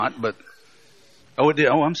But it did.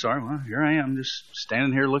 Oh, I'm sorry. Well, here I am, just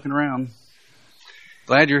standing here looking around.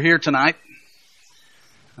 Glad you're here tonight.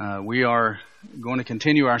 We are going to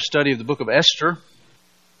continue our study of the book of Esther.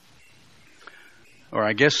 Or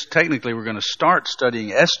I guess technically we're going to start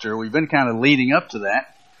studying Esther. We've been kind of leading up to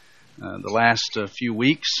that the last few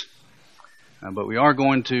weeks. But we are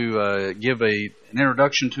going to give an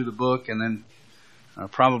introduction to the book and then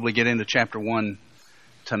probably get into chapter 1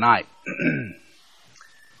 tonight.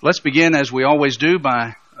 Let's begin, as we always do,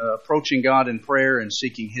 by approaching God in prayer and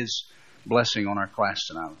seeking His blessing on our class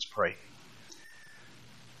tonight. Let's pray.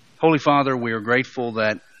 Holy Father, we are grateful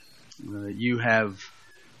that You have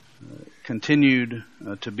continued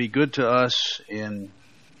to be good to us in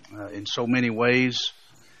so many ways.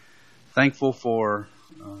 Thankful for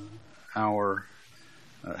our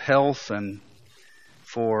health and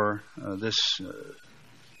for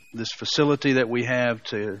this facility that we have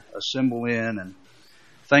to assemble in, and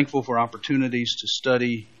thankful for opportunities to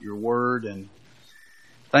study Your Word, and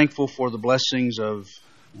thankful for the blessings of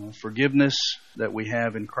forgiveness that we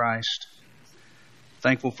have in Christ.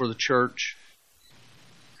 Thankful for the church.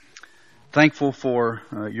 Thankful for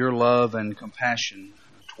Your love and compassion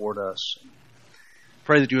toward us.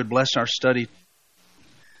 Pray that You would bless our study.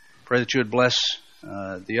 Pray that You would bless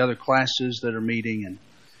the other classes that are meeting, and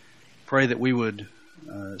pray that we would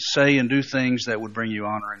say and do things that would bring You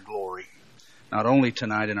honor and glory, not only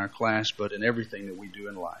tonight in our class, but in everything that we do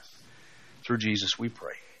in life. Through Jesus we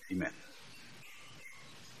pray. Amen.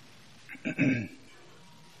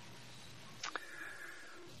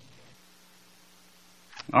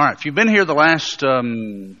 All right, if you've been here the last,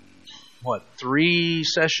 3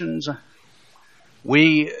 sessions,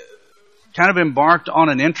 we kind of embarked on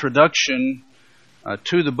an introduction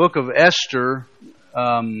to the book of Esther,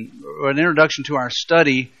 or an introduction to our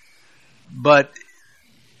study, but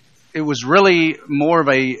it was really more of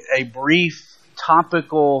a brief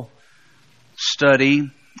topical study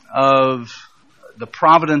of the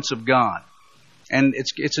providence of God. And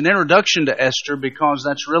it's an introduction to Esther because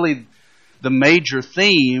that's really the major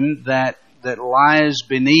theme that lies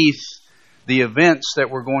beneath the events that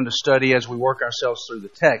we're going to study as we work ourselves through the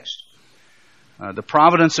text. The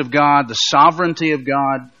providence of God, the sovereignty of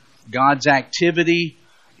God, God's activity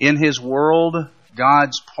in His world,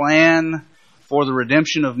 God's plan for the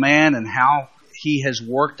redemption of man, and how He has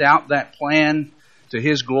worked out that plan to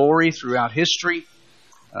His glory throughout history.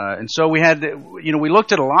 And so we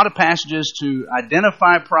looked at a lot of passages to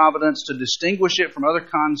identify providence, to distinguish it from other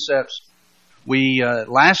concepts.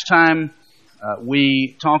 Last time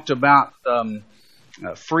we talked about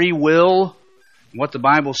free will, what the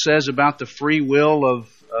Bible says about the free will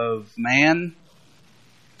of man,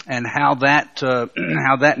 and how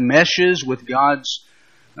that meshes with God's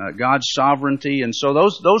sovereignty. And so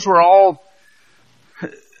those were all,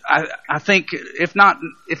 I think, if not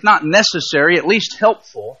necessary, at least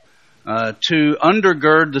helpful to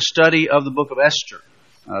undergird the study of the book of Esther,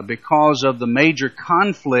 because of the major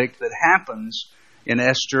conflict that happens in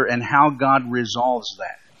Esther and how God resolves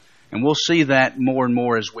that. And we'll see that more and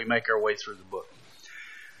more as we make our way through the book.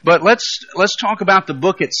 But let's talk about the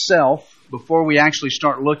book itself before we actually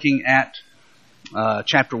start looking at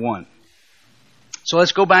chapter 1. So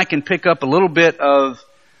let's go back and pick up a little bit of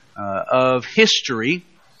history.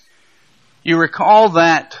 You recall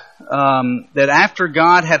that after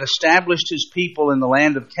God had established His people in the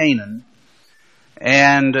land of Canaan,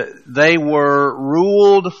 and they were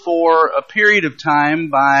ruled for a period of time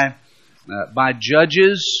by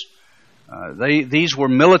judges. These were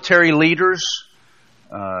military leaders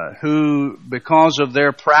who, because of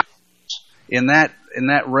their prowess in that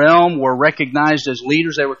realm, were recognized as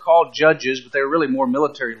leaders. They were called judges, but they were really more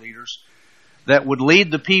military leaders that would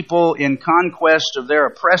lead the people in conquest of their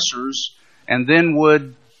oppressors, and then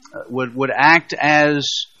would act as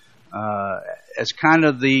kind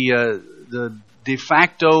of the de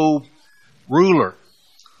facto ruler.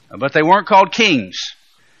 But they weren't called kings,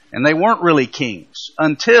 and they weren't really kings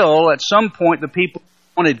until at some point the people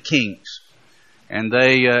wanted kings, and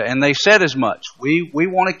they said as much. We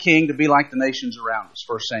want a king to be like the nations around us.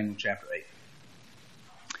 1 Samuel chapter 8.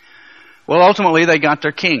 Well, ultimately they got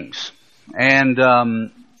their kings, and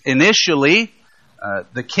initially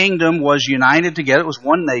the kingdom was united together. It was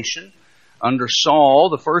one nation under Saul,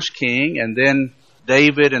 the first king, and then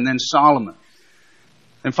David, and then Solomon.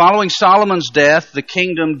 And following Solomon's death, the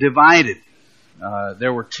kingdom divided.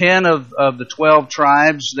 There were 10 of the 12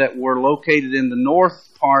 tribes that were located in the north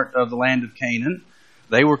part of the land of Canaan.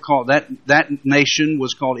 They were called, that nation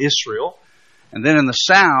was called Israel. And then in the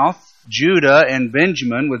south, Judah and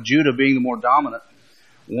Benjamin, with Judah being the more dominant,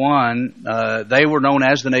 they were known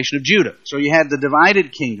as the nation of Judah. So you had the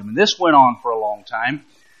divided kingdom, and this went on for a long time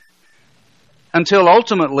until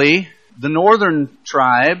ultimately the northern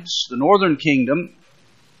tribes, the northern kingdom,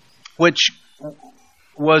 which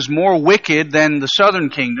was more wicked than the southern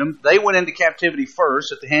kingdom, they went into captivity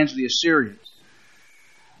first at the hands of the Assyrians.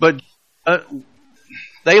 But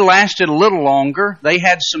they lasted a little longer. They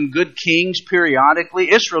had some good kings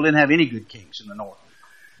periodically. Israel didn't have any good kings in the north.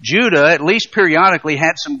 Judah, at least periodically,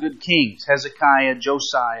 had some good kings. Hezekiah,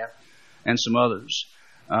 Josiah, and some others.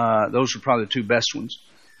 Those were probably the two best ones.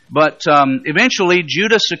 But eventually,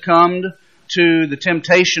 Judah succumbed to the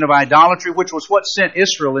temptation of idolatry, which was what sent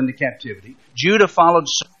Israel into captivity. Judah followed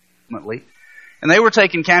ultimately, and they were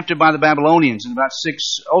taken captive by the Babylonians in about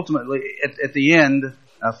ultimately at the end,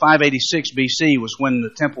 586 BC was when the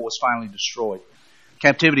temple was finally destroyed.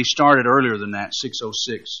 Captivity started earlier than that,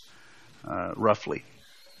 606, roughly.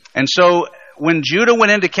 And so when Judah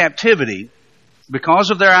went into captivity,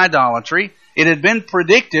 because of their idolatry, it had been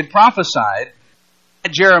prophesied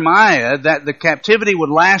Jeremiah that the captivity would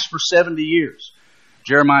last for 70 years.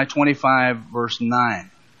 Jeremiah 25 verse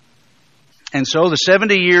 9. And so the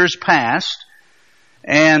 70 years passed,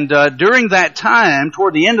 and during that time,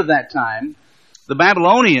 toward the end of that time, the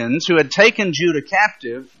Babylonians who had taken Judah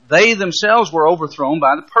captive, they themselves were overthrown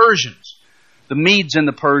by the Persians. The Medes and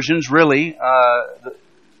the Persians, really,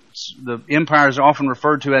 the empire is often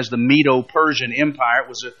referred to as the Medo-Persian Empire. It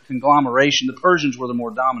was a conglomeration. The Persians were the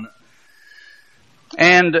more dominant.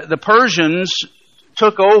 And the Persians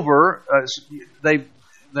took over,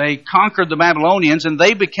 they conquered the Babylonians, and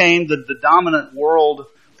they became the dominant world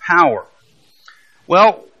power.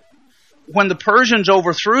 Well, when the Persians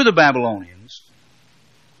overthrew the Babylonians,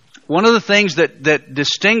 one of the things that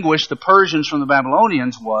distinguished the Persians from the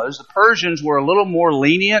Babylonians was the Persians were a little more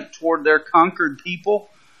lenient toward their conquered people.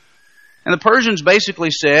 And the Persians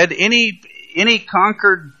basically said, any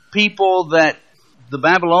conquered people that the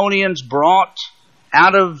Babylonians brought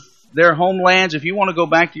out of their homelands, if you want to go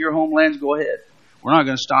back to your homelands, go ahead. We're not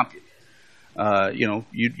going to stop you.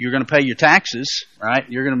 You're going to pay your taxes, right?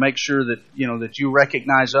 You're going to make sure that you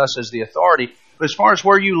recognize us as the authority. But as far as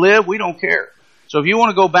where you live, we don't care. So if you want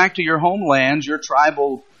to go back to your homelands, your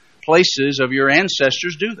tribal places of your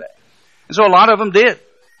ancestors, do that. And so a lot of them did.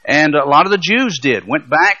 And a lot of the Jews did. Went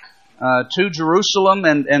back to Jerusalem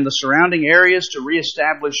and the surrounding areas to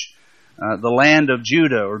reestablish the land of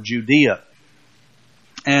Judah or Judea.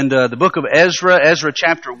 And the book of Ezra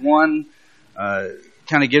chapter 1,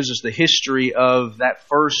 kind of gives us the history of that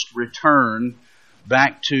first return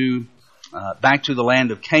back to the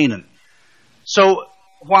land of Canaan. So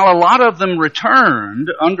while a lot of them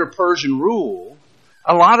returned under Persian rule,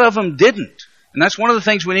 a lot of them didn't. And that's one of the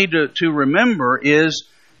things we need to remember is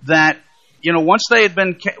that once they had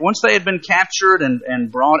been captured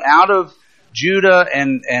and brought out of Judah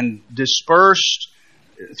and dispersed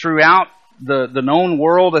throughout the known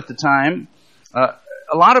world at the time,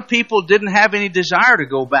 a lot of people didn't have any desire to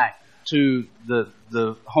go back to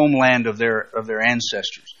the homeland of their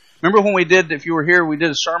ancestors. Remember when if you were here, we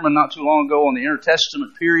did a sermon not too long ago on the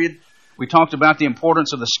Intertestament period. We talked about the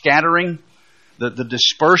importance of the scattering, the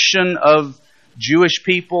dispersion of Jewish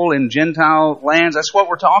people in Gentile lands. That's what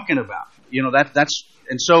we're talking about.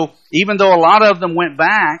 And so even though a lot of them went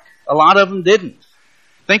back, a lot of them didn't.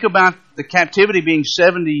 Think about the captivity being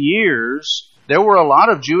 70 years. There were a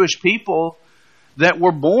lot of Jewish people that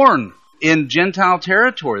were born in Gentile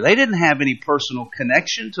territory. They didn't have any personal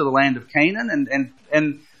connection to the land of Canaan,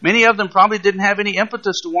 and many of them probably didn't have any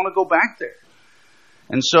impetus to want to go back there.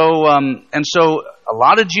 And so a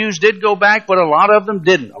lot of Jews did go back, but a lot of them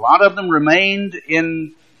didn't. A lot of them remained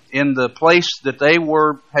in the place that they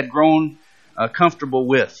had grown comfortable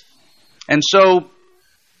with. And so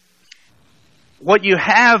what you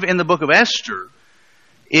have in the book of Esther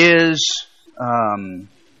is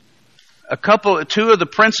two of the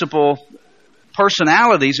principal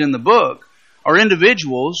personalities in the book are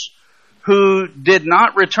individuals who did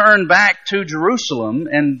not return back to Jerusalem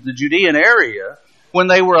and the Judean area when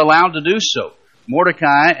they were allowed to do so.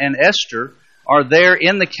 Mordecai and Esther are there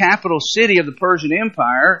in the capital city of the Persian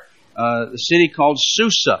Empire, the city called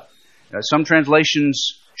Susa. Some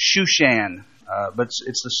translations Shushan, but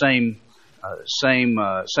it's the same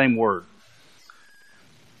word.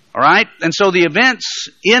 All right, and so the events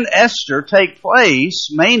in Esther take place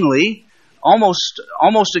mainly, almost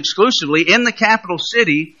exclusively, in the capital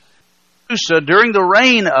city, Susa, during the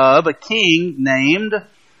reign of a king named.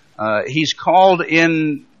 He's called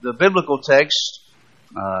in the biblical text,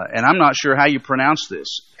 and I'm not sure how you pronounce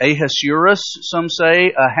this. Ahasuerus, some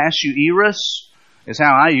say. Ahasuerus is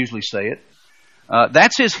how I usually say it.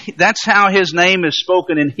 That's how his name is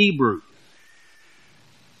spoken in Hebrew.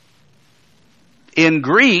 In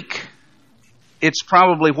Greek, it's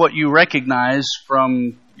probably what you recognize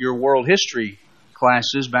from your world history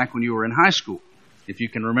classes back when you were in high school, if you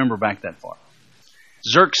can remember back that far.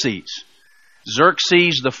 Xerxes.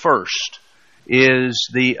 Xerxes the first is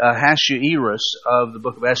the Ahasuerus of the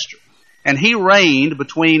book of Esther. And he reigned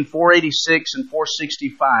between 486 and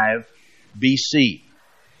 465 BC.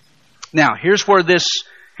 Now, here's where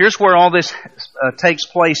all this takes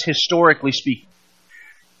place historically speaking.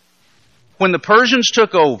 When the Persians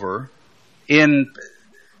took over in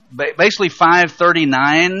basically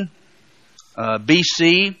 539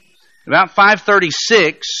 BC, about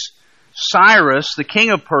 536, Cyrus, the king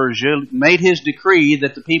of Persia, made his decree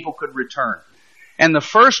that the people could return. And the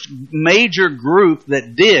first major group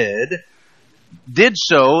that did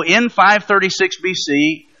so in 536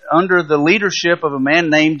 BC under the leadership of a man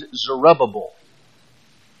named Zerubbabel.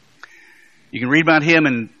 You can read about him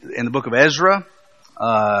in the book of Ezra.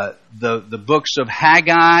 The books of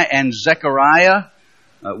Haggai and Zechariah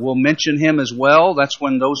will mention him as well. That's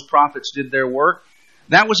when those prophets did their work.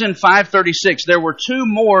 That was in 536. There were two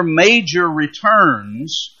more major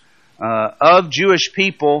returns of Jewish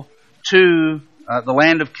people to the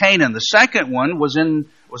land of Canaan. The second one was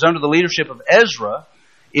under the leadership of Ezra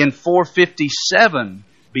in 457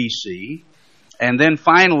 BC. And then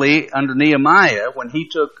finally, under Nehemiah, when he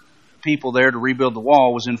took people there to rebuild the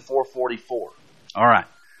wall, was in 444. All right.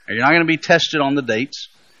 Now, you're not going to be tested on the dates,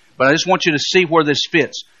 but I just want you to see where this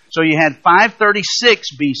fits. So you had 536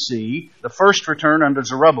 BC, the first return under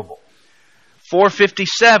Zerubbabel,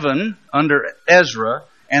 457 under Ezra,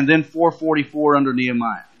 and then 444 under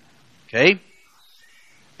Nehemiah. Okay?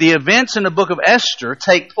 The events in the book of Esther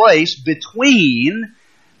take place between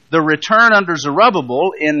the return under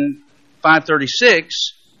Zerubbabel in 536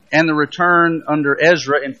 and the return under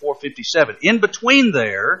Ezra in 457. In between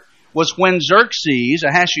there was when Xerxes,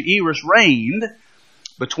 Ahasuerus, reigned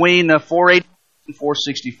between 480 and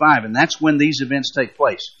 465. And that's when these events take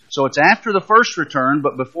place. So it's after the first return,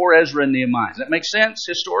 but before Ezra and Nehemiah. Does that make sense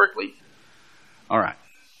historically? All right.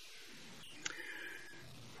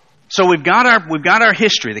 So we've got our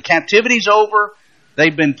history. The captivity's over.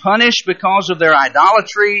 They've been punished because of their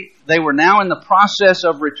idolatry. They were now in the process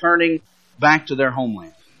of returning back to their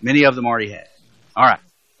homeland. Many of them already had. All right.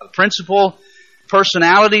 The principal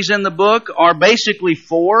personalities in the book are basically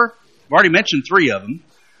four. I've already mentioned three of them.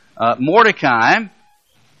 Mordecai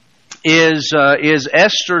is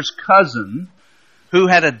Esther's cousin who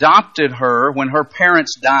had adopted her when her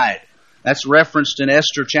parents died. That's referenced in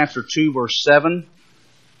Esther chapter 2, verse 7.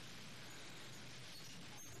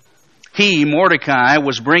 He, Mordecai,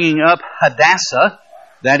 was bringing up Hadassah,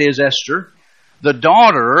 that is Esther, the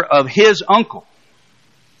daughter of his uncle.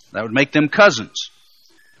 That would make them cousins.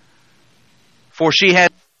 For she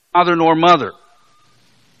had no father nor mother.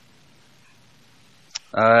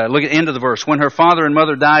 Look at the end of the verse. When her father and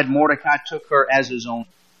mother died, Mordecai took her as his own.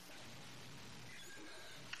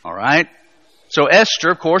 All right. So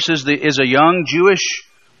Esther, of course, is a young Jewish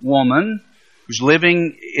woman who's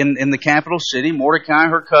living in the capital city. Mordecai,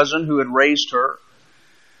 her cousin, who had raised her.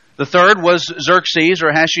 The third was Xerxes, or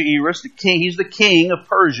Ahasuerus, the king. He's the king of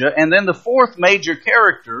Persia. And then the fourth major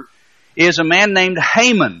character is a man named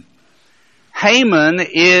Haman. Haman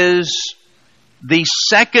is the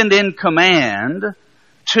second in command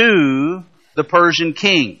to the Persian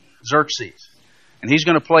king, Xerxes. And he's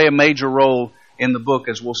going to play a major role in the book,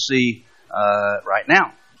 as we'll see right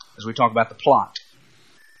now, as we talk about the plot.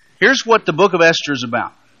 Here's what the book of Esther is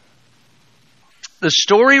about. The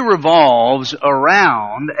story revolves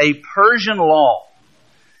around a Persian law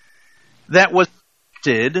that was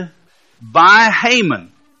enacted by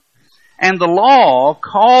Haman. And the law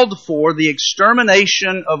called for the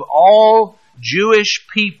extermination of all Jewish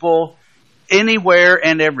people anywhere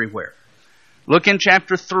and everywhere. Look in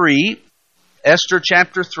chapter 3, Esther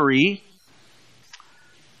chapter 3,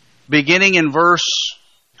 beginning in verse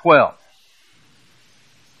 12.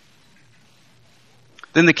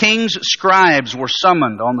 Then the king's scribes were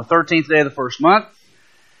summoned on the 13th day of the first month,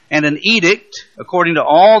 and an edict, according to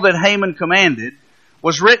all that Haman commanded,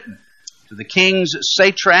 was written to the king's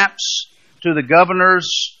satraps, to the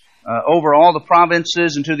governors over all the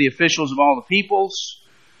provinces, and to the officials of all the peoples,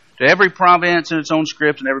 to every province in its own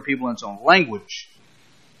script and every people in its own language.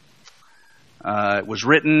 It was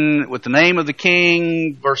written with the name of the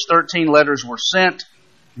king. Verse 13, letters were sent.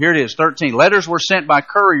 Here it is, 13. Letters were sent by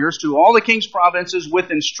couriers to all the king's provinces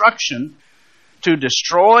with instruction to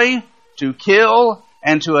destroy, to kill,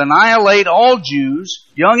 and to annihilate all Jews,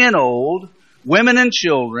 young and old, women and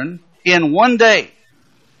children, in one day.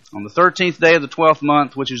 on the 13th day of the 12th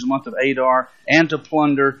month, which is the month of Adar, and to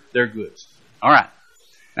plunder their goods. All right.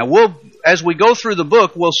 Now, as we go through the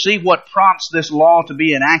book, we'll see what prompts this law to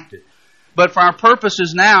be enacted. But for our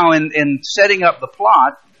purposes now in setting up the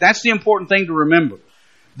plot, that's the important thing to remember.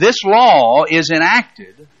 This law is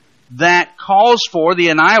enacted that calls for the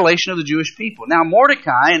annihilation of the Jewish people. Now,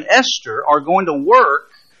 Mordecai and Esther are going to work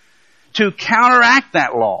to counteract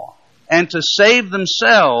that law and to save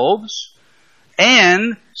themselves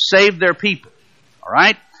and save their people. All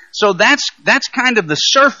right? So that's kind of the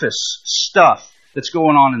surface stuff that's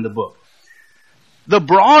going on in the book. The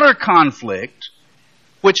broader conflict,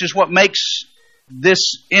 which is what makes this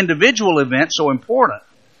individual event so important,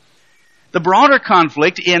 the broader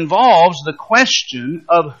conflict involves the question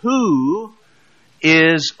of who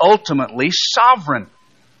is ultimately sovereign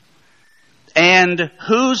and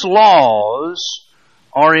whose laws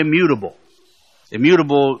are immutable.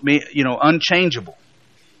 Immutable, unchangeable.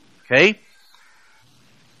 Okay?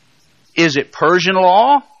 Is it Persian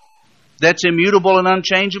law that's immutable and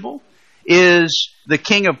unchangeable? Is the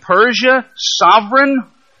king of Persia sovereign?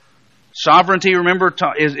 Sovereignty, remember,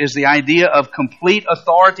 is the idea of complete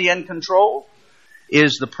authority and control.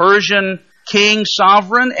 Is the Persian king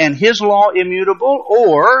sovereign and his law immutable?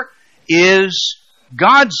 Or is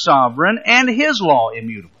God sovereign and his law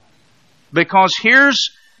immutable? Because here's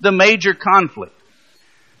the major conflict.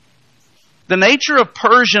 The nature of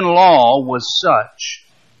Persian law was such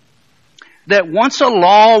that once a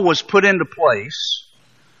law was put into place,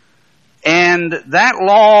 and that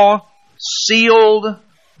law sealed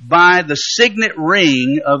by the signet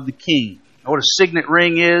ring of the king. You know what a signet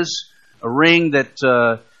ring is? A ring that's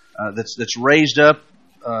raised up.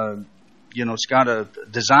 It's got a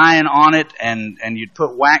design on it, and you'd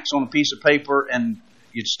put wax on a piece of paper, and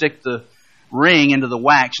you'd stick the ring into the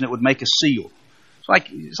wax, and it would make a seal.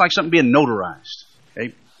 It's like something being notarized.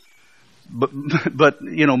 Okay, but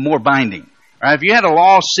more binding. All right? If you had a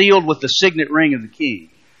law sealed with the signet ring of the king,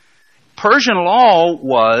 Persian law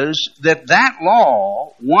was that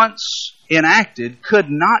law, once enacted, could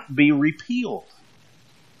not be repealed.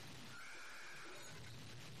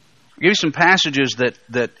 I'll give you some passages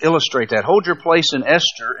that illustrate that. Hold your place in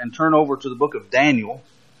Esther and turn over to the book of Daniel.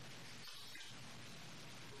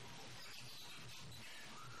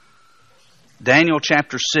 Daniel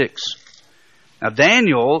chapter 6. Now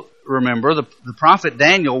Daniel, remember, the prophet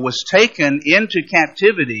Daniel was taken into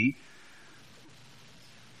captivity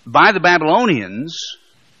by the Babylonians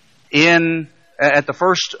at the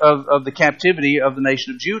first of the captivity of the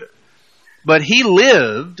nation of Judah. But he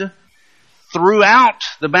lived throughout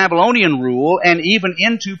the Babylonian rule and even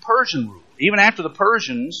into Persian rule, even after the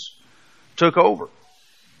Persians took over.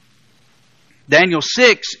 Daniel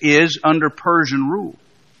 6 is under Persian rule.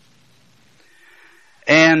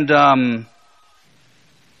 And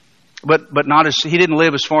but not as he didn't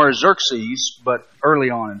live as far as Xerxes, but early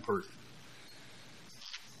on in Persia.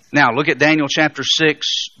 Now, look at Daniel chapter 6,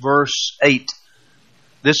 verse 8.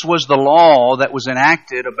 This was the law that was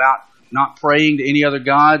enacted about not praying to any other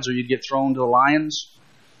gods or you'd get thrown to the lions.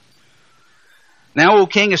 Now, O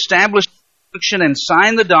king, establish and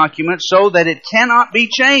sign the document so that it cannot be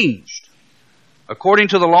changed, according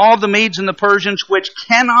to the law of the Medes and the Persians, which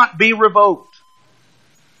cannot be revoked.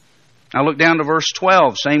 Now look down to verse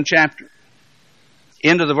 12, same chapter.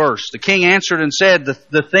 End of the verse. The king answered and said,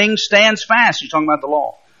 the thing stands fast. He's talking about the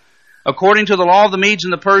law. According to the law of the Medes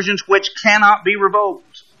and the Persians, which cannot be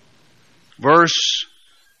revoked. Verse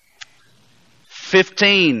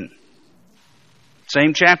 15.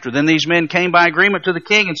 Same chapter. Then these men came by agreement to the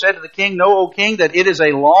king and said to the king, Know, O king, that it is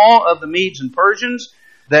a law of the Medes and Persians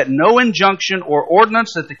that no injunction or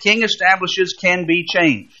ordinance that the king establishes can be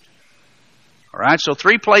changed. All right, so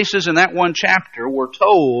 3 places in that one chapter were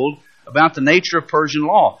told about the nature of Persian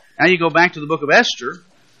law. Now you go back to the book of Esther,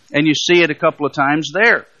 and you see it a couple of times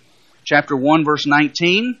there. Chapter 1, verse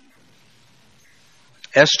 19.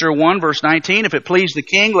 Esther 1, verse 19. If it please the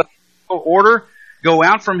king, let the order go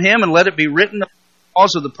out from him, and let it be written the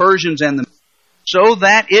laws of the Persians and the so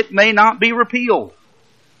that it may not be repealed.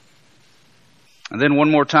 And then one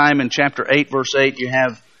more time in chapter 8, verse 8, you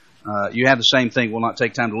have the same thing. We'll not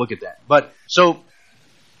take time to look at that. But so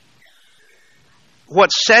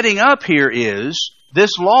what's setting up here is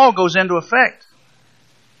this law goes into effect.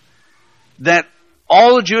 That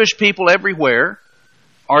all the Jewish people everywhere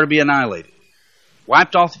are to be annihilated.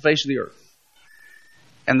 Wiped off the face of the earth.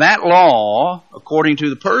 And that law, according to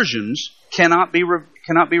the Persians, cannot be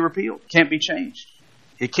repealed. Can't be changed.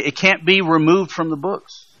 It can't be removed from the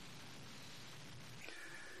books.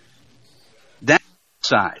 That's the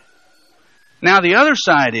side. Now the other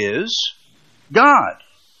side is God.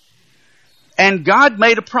 And God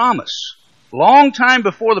made a promise, long time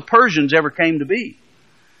before the Persians ever came to be.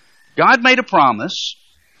 God made a promise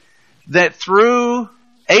that through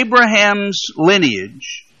Abraham's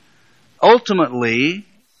lineage, ultimately,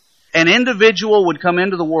 an individual would come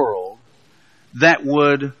into the world that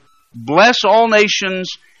would bless all nations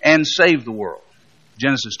and save the world.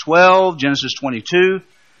 Genesis 12, Genesis 22,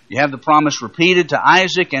 you have the promise repeated to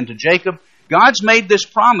Isaac and to Jacob. God's made this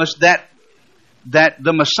promise that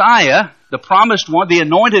the Messiah, the promised one, the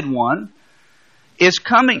anointed one, is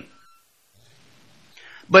coming.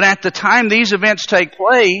 But at the time these events take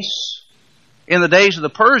place, in the days of the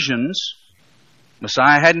Persians,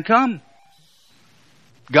 Messiah hadn't come.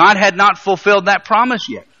 God had not fulfilled that promise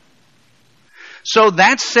yet. So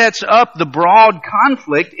that sets up the broad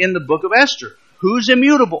conflict in the book of Esther. Who's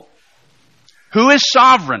immutable? Who is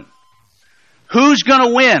sovereign? Who's going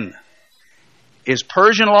to win? Is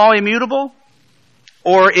Persian law immutable?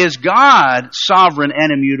 Or is God sovereign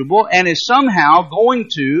and immutable and is somehow going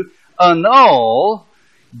to annul,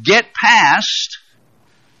 get past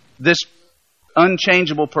this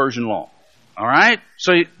unchangeable Persian law? All right?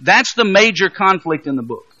 So that's the major conflict in the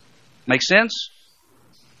book. Make sense?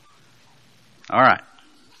 All right.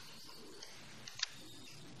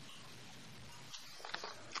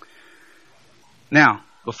 Now,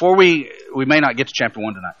 before we may not get to chapter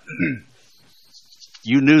 1 tonight.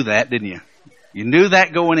 You knew that, didn't you? You knew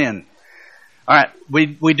that going in. All right.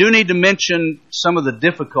 We do need to mention some of the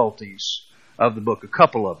difficulties of the book, a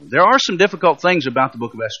couple of them. There are some difficult things about the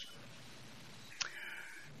book of Esther.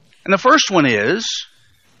 And the first one is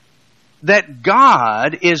that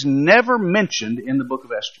God is never mentioned in the book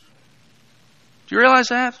of Esther. Do you realize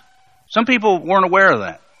that? Some people weren't aware of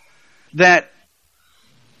that. That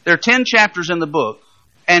there are 10 chapters in the book,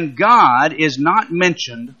 and God is not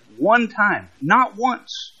mentioned one time. Not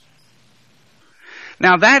once.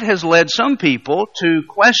 Now that has led some people to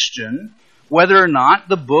question whether or not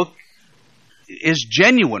the book is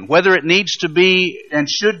genuine, whether it needs to be and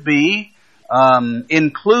should be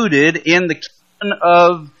included in the canon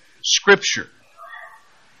of Scripture.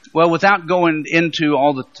 Well, without going into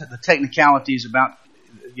all the technicalities about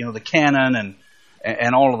the canon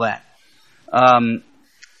and all of that,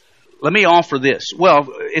 let me offer this. Well,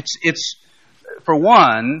 it's for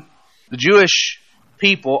one, the Jewish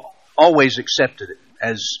people always accepted it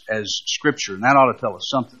as Scripture, and that ought to tell us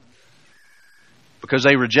something, because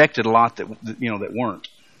they rejected a lot that weren't.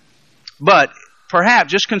 But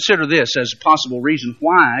perhaps just consider this as a possible reason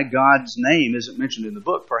why God's name isn't mentioned in the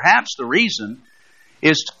book. Perhaps the reason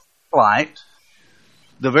is to highlight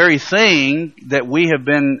the very thing that we have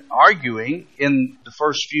been arguing in the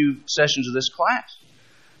first few sessions of this class.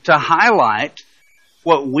 To highlight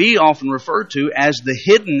what we often refer to as the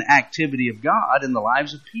hidden activity of God in the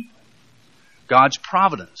lives of people. God's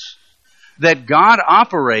providence. That God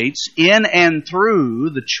operates in and through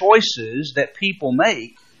the choices that people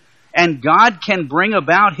make, and God can bring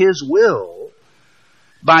about His will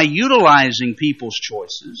by utilizing people's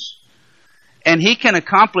choices, and He can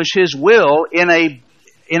accomplish His will in a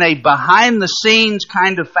behind-the-scenes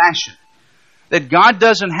kind of fashion. That God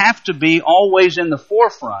doesn't have to be always in the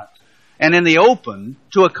forefront and in the open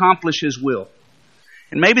to accomplish His will.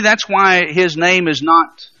 And maybe that's why His name is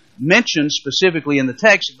not mentioned specifically in the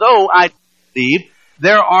text, though I believe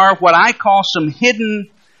there are what I call some hidden,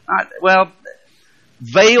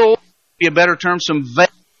 veiled, be a better term, some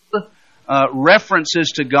veiled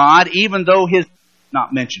references to God, even though His name is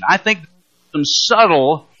not mentioned. I think some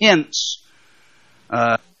subtle hints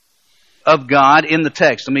of God in the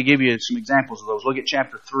text. Let me give you some examples of those. Look at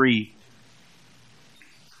chapter 3.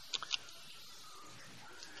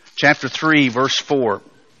 Chapter 3, verse 4.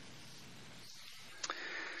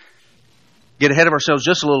 Get ahead of ourselves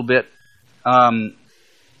just a little bit.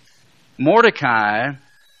 Mordecai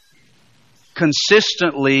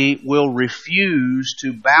consistently will refuse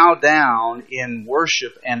to bow down in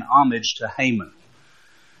worship and homage to Haman.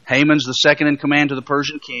 Haman's the second in command to the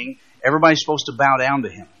Persian king. Everybody's supposed to bow down to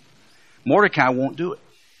him. Mordecai won't do it.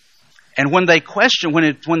 And when they question, when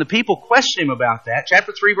the people question him about that,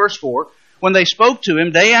 chapter 3, verse 4, when they spoke to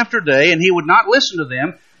him day after day and he would not listen to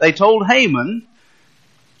them, they told Haman,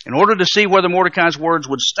 in order to see whether Mordecai's words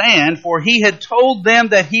would stand, for he had told them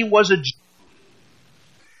that he was a Jew.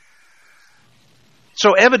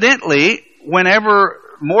 So evidently, whenever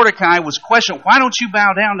Mordecai was questioned, why don't you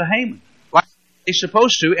bow down to Haman? Like he's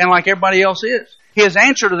supposed to, and like everybody else is. His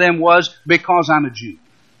answer to them was, because I'm a Jew.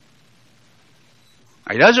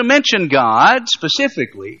 He doesn't mention God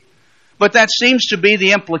specifically, but that seems to be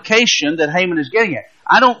the implication that Haman is getting at.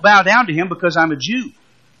 I don't bow down to him because I'm a Jew.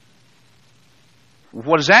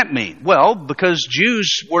 What does that mean? Well, because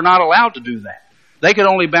Jews were not allowed to do that. They could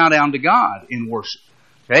only bow down to God in worship.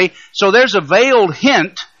 Okay? So there's a veiled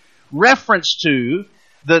hint, reference to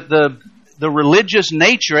the religious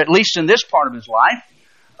nature, at least in this part of his life,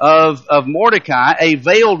 of Mordecai, a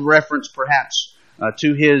veiled reference perhaps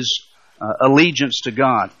to his allegiance to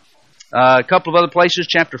God. A couple of other places,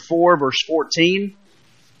 chapter 4, verse 14.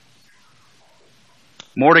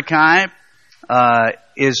 Mordecai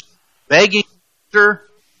is begging her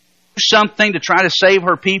something to try to save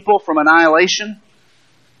her people from annihilation.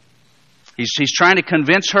 He's trying to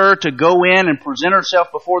convince her to go in and present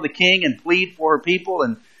herself before the king and plead for her people,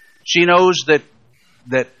 and she knows that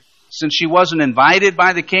since she wasn't invited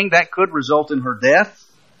by the king, that could result in her death.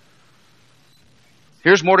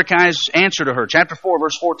 Here's Mordecai's answer to her, chapter 4,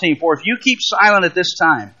 verse 14. For if you keep silent at this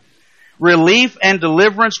time, relief and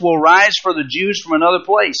deliverance will rise for the Jews from another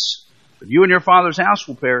place, but you and your father's house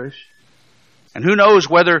will perish. And who knows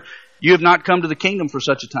whether you have not come to the kingdom for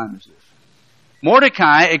such a time as this.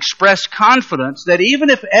 Mordecai expressed confidence that even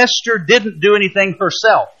if Esther didn't do anything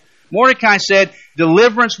herself, Mordecai said,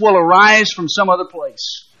 deliverance will arise from some other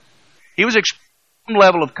place. He was expressing some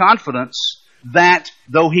level of confidence that,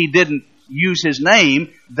 though he didn't use his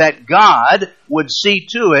name, that God would see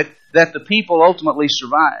to it that the people ultimately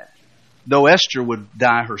survived. Though Esther would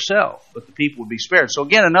die herself, but the people would be spared. So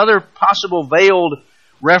again, another possible veiled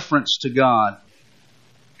reference to God.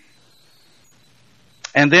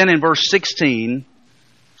 And then in verse 16,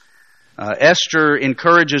 Esther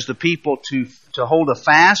encourages the people to hold a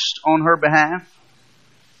fast on her behalf.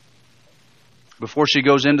 Before she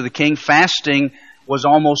goes into the king, fasting was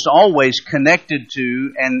almost always connected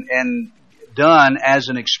to and done as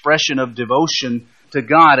an expression of devotion to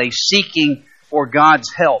God, a seeking for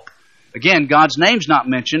God's help. Again, God's name's not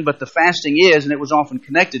mentioned, but the fasting is, and it was often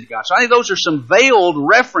connected to God. So I think those are some veiled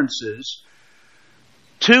references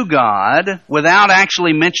to God without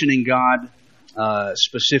actually mentioning God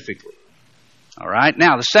specifically. All right.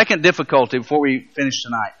 Now, the second difficulty before we finish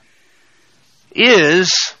tonight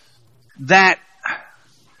is that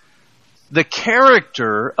the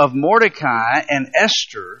character of Mordecai and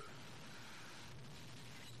Esther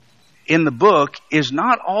in the book is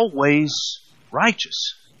not always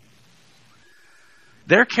righteous.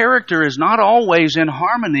 Their character is not always in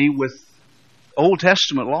harmony with Old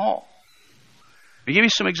Testament law. I'll give you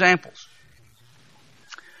some examples.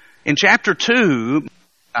 In chapter 2,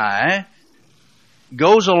 Mordecai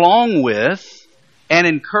goes along with and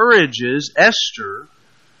encourages Esther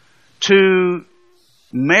to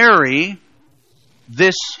marry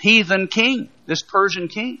this heathen king, this Persian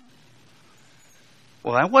king.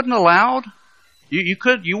 Well, that wasn't allowed.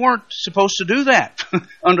 You weren't supposed to do that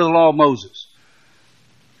under the law of Moses.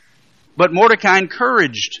 But Mordecai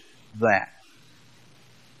encouraged that.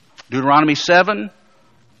 Deuteronomy 7,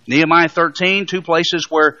 Nehemiah 13, two places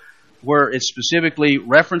where it specifically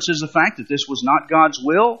references the fact that this was not God's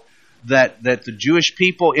will, that the Jewish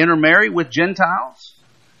people intermarry with Gentiles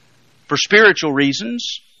for spiritual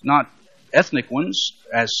reasons, not ethnic ones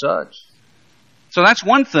as such. So that's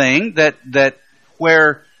one thing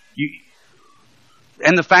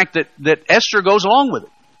and the fact that Esther goes along with it.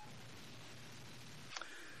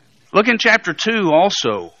 Look in chapter 2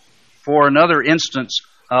 also for another instance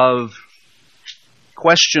of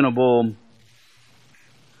questionable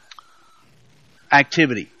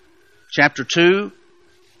activity. Chapter 2,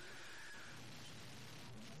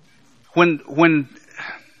 when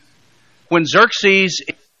Xerxes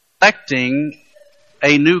is electing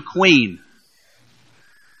a new queen,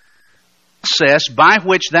 the process by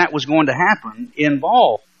which that was going to happen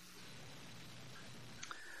involved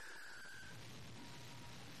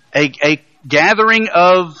a gathering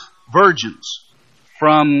of virgins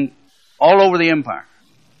from all over the empire.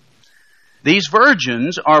 These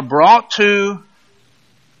virgins are brought to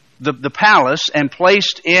the palace and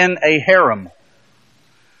placed in a harem.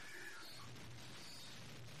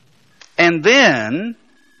 And then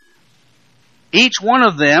each one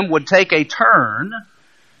of them would take a turn,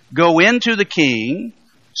 go into the king,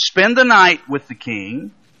 spend the night with the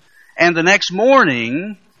king, and the next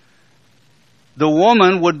morning the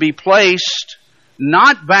woman would be placed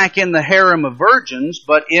not back in the harem of virgins,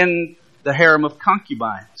 but in the harem of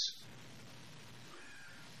concubines.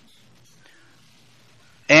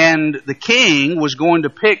 And the king was going to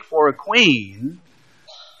pick for a queen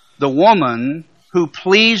the woman who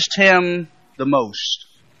pleased him the most.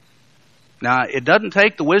 Now, it doesn't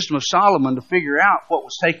take the wisdom of Solomon to figure out what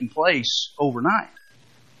was taking place overnight.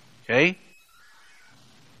 Okay?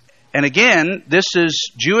 And again, this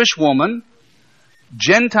is Jewish woman,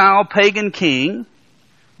 Gentile pagan king,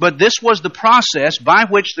 But this was the process by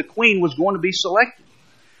which the queen was going to be selected.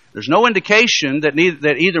 There's no indication that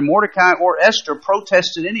either Mordecai or Esther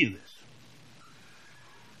protested any of this.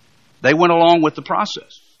 They went along with the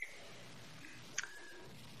process.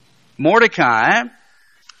 Mordecai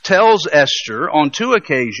tells Esther on 2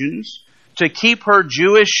 occasions to keep her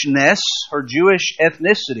Jewishness, her Jewish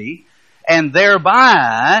ethnicity, and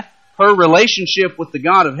thereby her relationship with the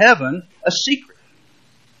God of heaven, a secret.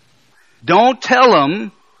 Don't tell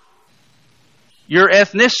them your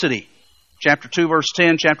ethnicity. Chapter 2, verse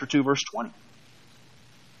 10, chapter 2, verse 20.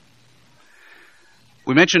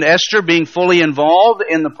 We mentioned Esther being fully involved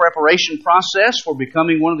in the preparation process for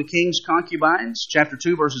becoming one of the king's concubines. Chapter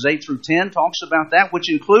 2, verses 8 through 10 talks about that,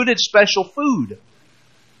 which included special food.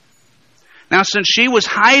 Now, since she was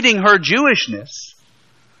hiding her Jewishness,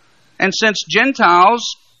 and since Gentiles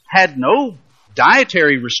had no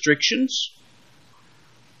dietary restrictions,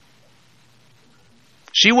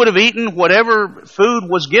 she would have eaten whatever food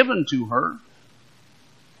was given to her.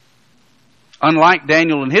 Unlike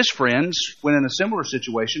Daniel and his friends, when in a similar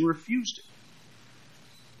situation, refused it.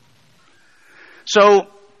 So,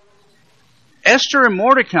 Esther and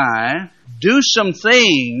Mordecai do some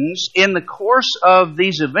things in the course of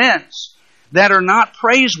these events that are not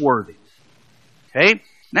praiseworthy. Okay?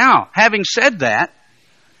 Now, having said that,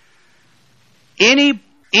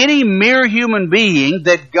 any mere human being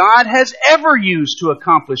that God has ever used to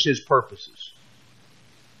accomplish His purposes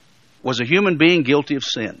was a human being guilty of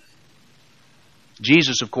sin.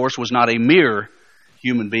 Jesus, of course, was not a mere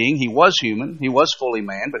human being. He was human. He was fully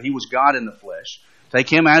man, but He was God in the flesh. Take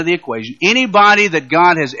Him out of the equation. Anybody that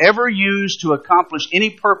God has ever used to accomplish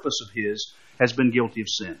any purpose of His has been guilty of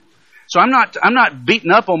sin. So I'm not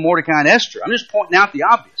beating up on Mordecai and Esther. I'm just pointing out the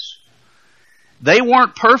obvious. They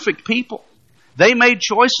weren't perfect people. They made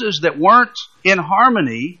choices that weren't in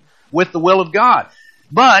harmony with the will of God.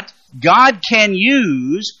 But God can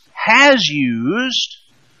use, has used,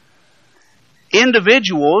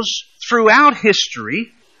 individuals throughout history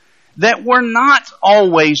that were not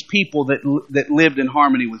always people that lived in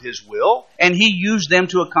harmony with His will, and He used them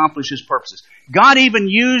to accomplish His purposes. God even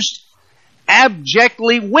used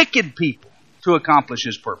abjectly wicked people to accomplish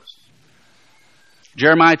His purposes.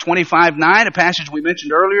 Jeremiah 25:9, a passage we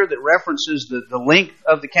mentioned earlier that references the length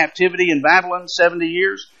of the captivity in Babylon, 70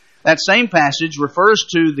 years. That same passage refers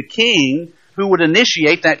to the king who would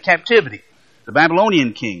initiate that captivity, the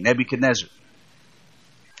Babylonian king, Nebuchadnezzar.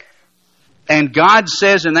 And God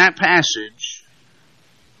says in that passage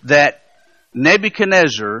that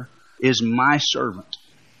Nebuchadnezzar is my servant.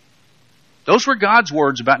 Those were God's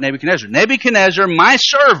words about Nebuchadnezzar. Nebuchadnezzar, my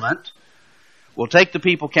servant, will take the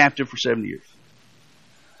people captive for 70 years.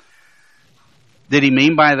 Did He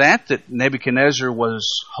mean by that Nebuchadnezzar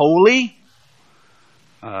was holy,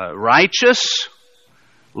 righteous,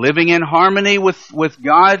 living in harmony with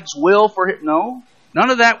God's will for him? No, none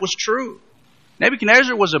of that was true.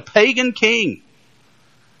 Nebuchadnezzar was a pagan king.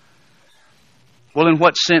 Well, in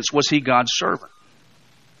what sense was he God's servant?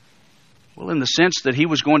 Well, in the sense that he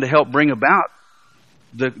was going to help bring about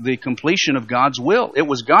the completion of God's will. It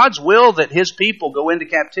was God's will that His people go into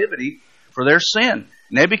captivity for their sin.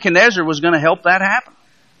 Nebuchadnezzar was going to help that happen.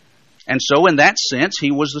 And so in that sense,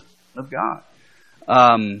 he was the Son of God.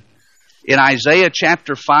 In Isaiah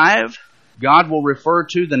chapter 5, God will refer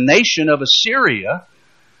to the nation of Assyria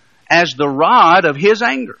as the rod of His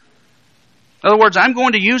anger. In other words, I'm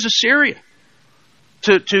going to use Assyria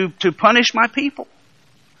to punish my people.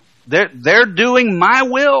 They're doing my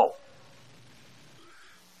will.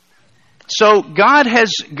 So God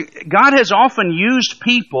has often used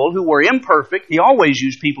people who were imperfect. He always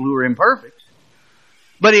used people who were imperfect.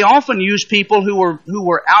 But He often used people who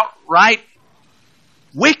were outright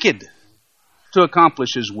wicked to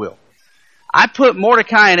accomplish His will. I put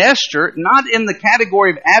Mordecai and Esther not in the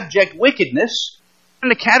category of abject wickedness, in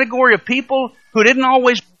the category of people who didn't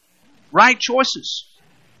always make right choices.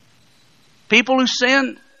 People who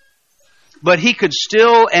sinned. But He could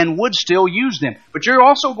still and would still use them. But you're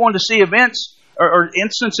also going to see events or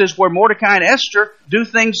instances where Mordecai and Esther do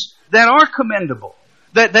things that are commendable,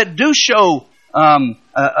 that do show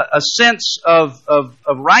a sense of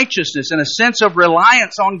righteousness and a sense of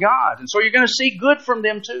reliance on God. And so you're going to see good from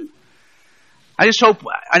them too. I just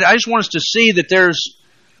want us to see that there's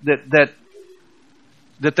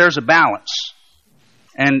a balance,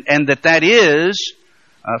 and that is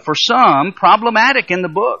for some problematic in the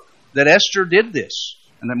book. That Esther did this,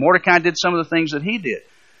 and that Mordecai did some of the things that he did.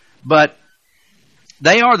 But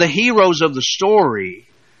they are the heroes of the story,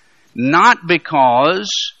 not because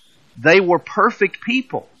they were perfect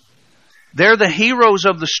people. They're the heroes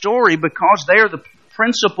of the story because they are the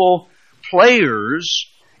principal players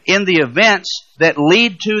in the events that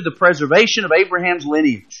lead to the preservation of Abraham's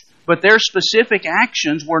lineage. But their specific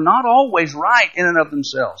actions were not always right in and of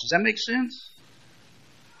themselves. Does that make sense?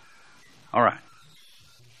 All right.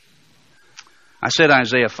 I said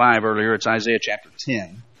Isaiah 5 earlier. It's Isaiah chapter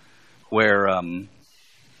 10, where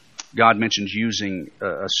God mentions using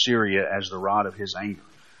Assyria as the rod of his anger.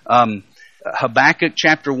 Habakkuk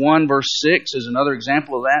chapter 1, verse 6 is another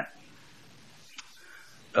example of that.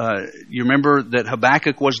 You remember that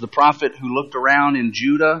Habakkuk was the prophet who looked around in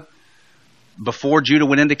Judah before Judah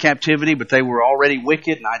went into captivity, but they were already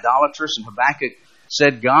wicked and idolatrous. And Habakkuk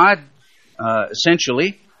said, God,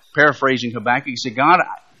 essentially, paraphrasing Habakkuk, he said, God,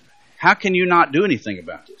 how can you not do anything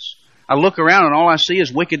about this? I look around and all I see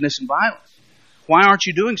is wickedness and violence. Why aren't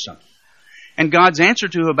you doing something? And God's answer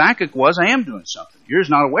to Habakkuk was, I am doing something. You're just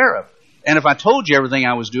not aware of it. And if I told you everything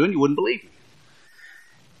I was doing, you wouldn't believe me.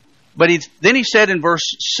 But then he said in verse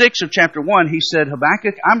 6 of chapter 1, he said,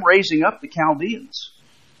 Habakkuk, I'm raising up the Chaldeans.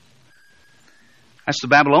 That's the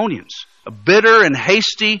Babylonians, a bitter and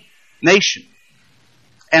hasty nation.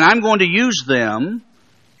 And I'm going to use them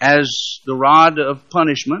as the rod of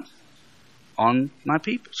punishment on my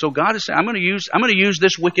people. So God is saying, I'm going to use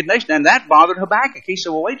this wicked nation. And that bothered Habakkuk. He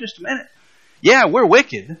said, well, wait just a minute. Yeah, we're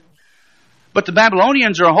wicked, but the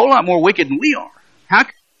Babylonians are a whole lot more wicked than we are. How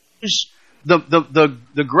can we use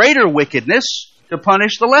the greater wickedness to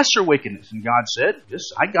punish the lesser wickedness? And God said,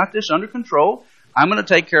 I got this under control. I'm going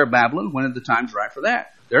to take care of Babylon when the time's right for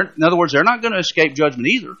that. In other words, they're not going to escape judgment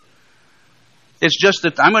either. It's just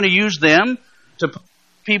that I'm going to use them to put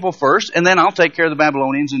people first, and then I'll take care of the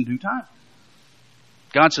Babylonians in due time.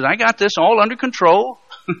 God said, I got this all under control.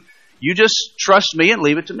 You just trust me and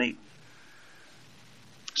leave it to me.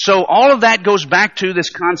 So all of that goes back to this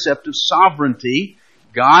concept of sovereignty.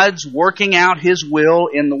 God's working out His will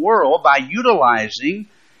in the world by utilizing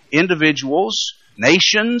individuals,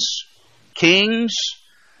 nations, kings,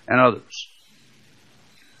 and others.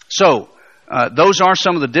 So, those are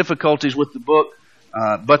some of the difficulties with the book,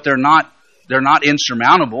 but they're not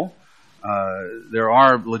insurmountable. There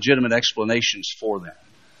are legitimate explanations for them.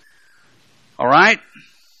 All right?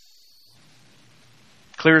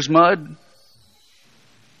 Clear as mud?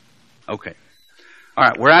 Okay. All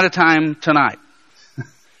right, we're out of time tonight.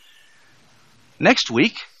 Next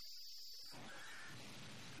week,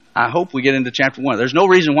 I hope we get into chapter 1. There's no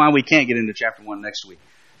reason why we can't get into chapter 1 next week.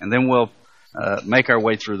 And then we'll make our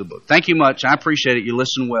way through the book. Thank you much. I appreciate it. You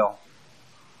listen well.